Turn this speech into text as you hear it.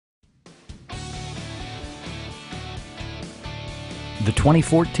The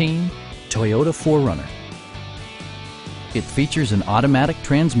 2014 Toyota 4Runner. It features an automatic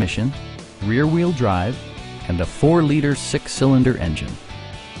transmission, rear-wheel drive, and a 4-liter 6-cylinder engine.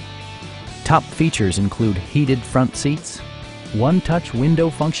 Top features include heated front seats, one-touch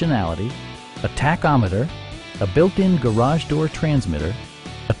window functionality, a tachometer, a built-in garage door transmitter,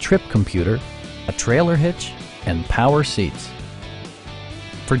 a trip computer, a trailer hitch, and power seats.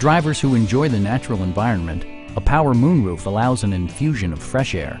 For drivers who enjoy the natural environment, a power moonroof allows an infusion of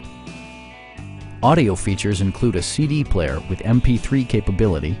fresh air. Audio features include a CD player with MP3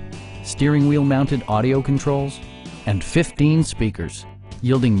 capability, steering wheel mounted audio controls, and 15 speakers,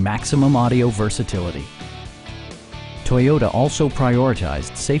 yielding maximum audio versatility. Toyota also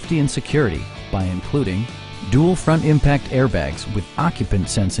prioritized safety and security by including dual front impact airbags with occupant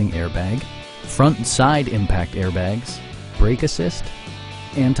sensing airbag, front and side impact airbags, brake assist,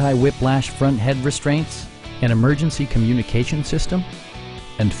 anti-whiplash front head restraints, an emergency communication system,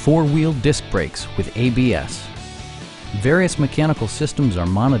 and 4-wheel disc brakes with ABS. Various mechanical systems are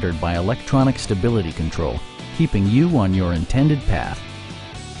monitored by electronic stability control, keeping you on your intended path.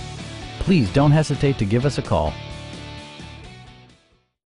 Please don't hesitate to give us a call.